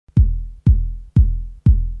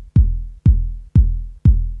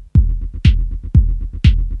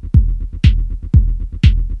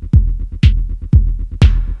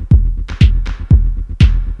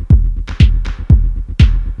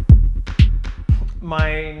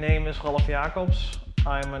My name is Ralf.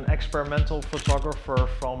 I'm an experimental photographer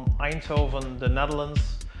from Eindhoven, the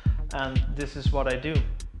Netherlands, and this is what I do.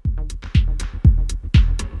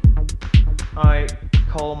 I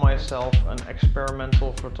call myself an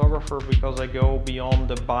experimental photographer because I go beyond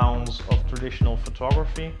the bounds of traditional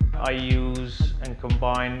photography. I use and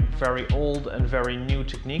combine very old and very new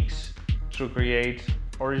techniques to create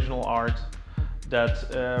original art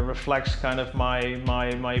that reflects kind of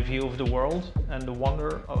my view of the world and the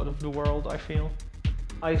wonder of the world, I feel.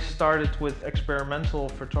 I started with experimental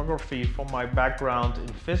photography from my background in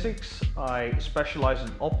physics. I specialized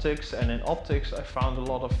in optics, and in optics I found a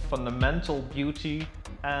lot of fundamental beauty,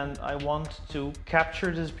 and I want to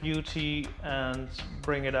capture this beauty and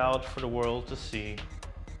bring it out for the world to see.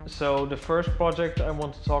 So the first project I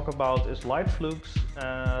want to talk about is light flukes.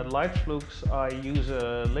 Light flukes, I use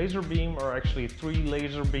a laser beam, or actually 3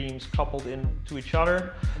 laser beams coupled into each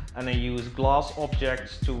other, and I use glass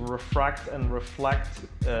objects to refract and reflect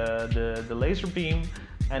the laser beam,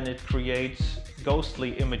 and it creates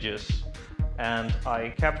ghostly images. And I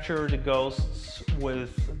capture the ghosts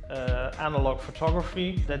with analog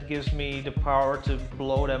photography. That gives me the power to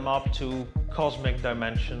blow them up to cosmic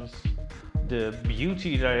dimensions. The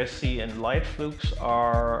beauty that I see in light flukes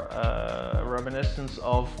are reminiscence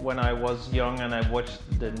of when I was young and I watched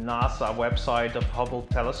the NASA website of Hubble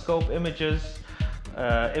telescope images.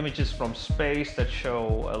 Images from space that show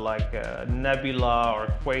like nebula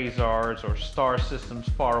or quasars or star systems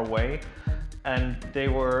far away. And they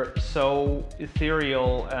were so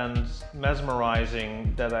ethereal and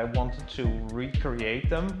mesmerizing that I wanted to recreate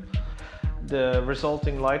them. The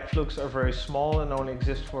resulting light flukes are very small and only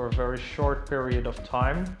exist for a very short period of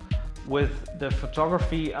time. With the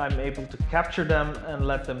photography, I'm able to capture them and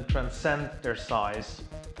let them transcend their size.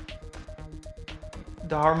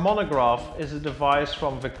 The Harmonograph is a device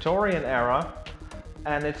from Victorian era,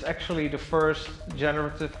 and it's actually the first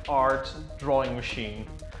generative art drawing machine.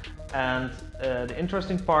 And the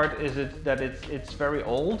interesting part is that it's very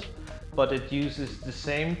old, but it uses the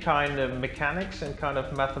same kind of mechanics and kind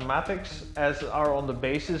of mathematics as are on the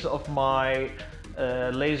basis of my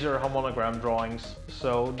laser harmonogram drawings.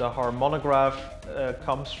 So the harmonograph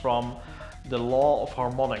comes from the law of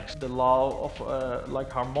harmonics. The law of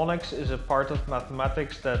like harmonics is a part of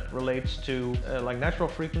mathematics that relates to like natural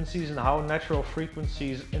frequencies and how natural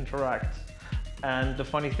frequencies interact. And the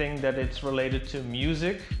funny thing that it's related to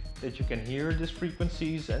music, that you can hear these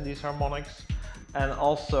frequencies and these harmonics. And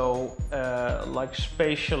also like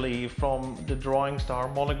spatially from the drawings the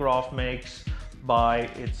harmonograph makes by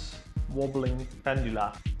its wobbling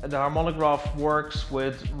pendula. The harmonograph works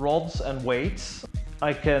with rods and weights.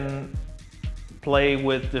 I can play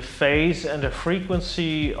with the phase and the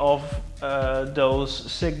frequency of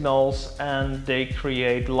those signals, and they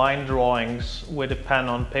create line drawings with a pen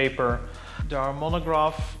on paper. The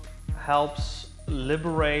harmonograph helps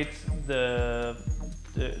liberate the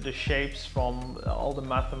shapes from all the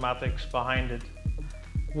mathematics behind it.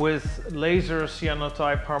 With laser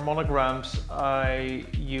cyanotype harmonograms, I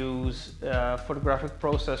use a photographic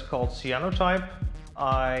process called Cyanotype.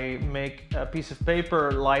 I make a piece of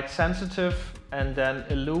paper light sensitive and then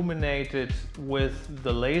illuminate it with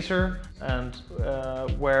the laser, and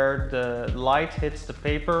where the light hits the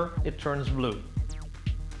paper, it turns blue.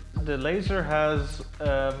 The laser has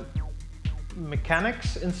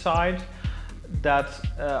mechanics inside that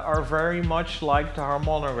are very much like the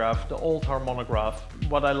harmonograph, the old harmonograph.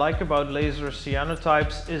 What I like about laser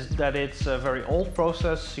cyanotypes is that it's a very old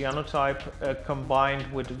process, cyanotype, combined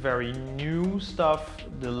with very new stuff,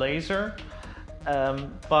 the laser.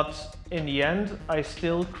 But in the end, I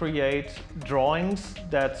still create drawings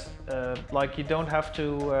that, like, you don't have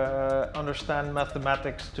to understand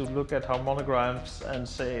mathematics to look at harmonograms and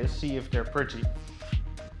see if they're pretty.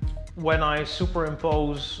 When I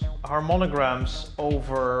superimpose harmonograms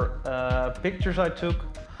over pictures I took,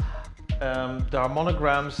 the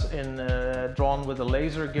harmonograms drawn with a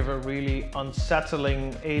laser give a really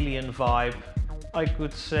unsettling alien vibe. I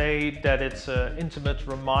could say that it's an intimate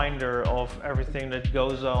reminder of everything that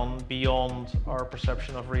goes on beyond our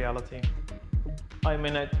perception of reality. I'm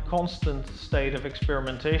in a constant state of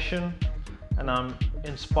experimentation, and I'm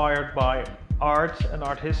inspired by art and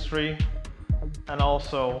art history, and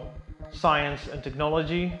also science and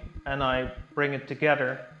technology, and I bring it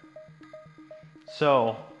together.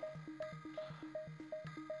 So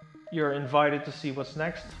you're invited to see what's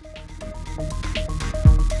next.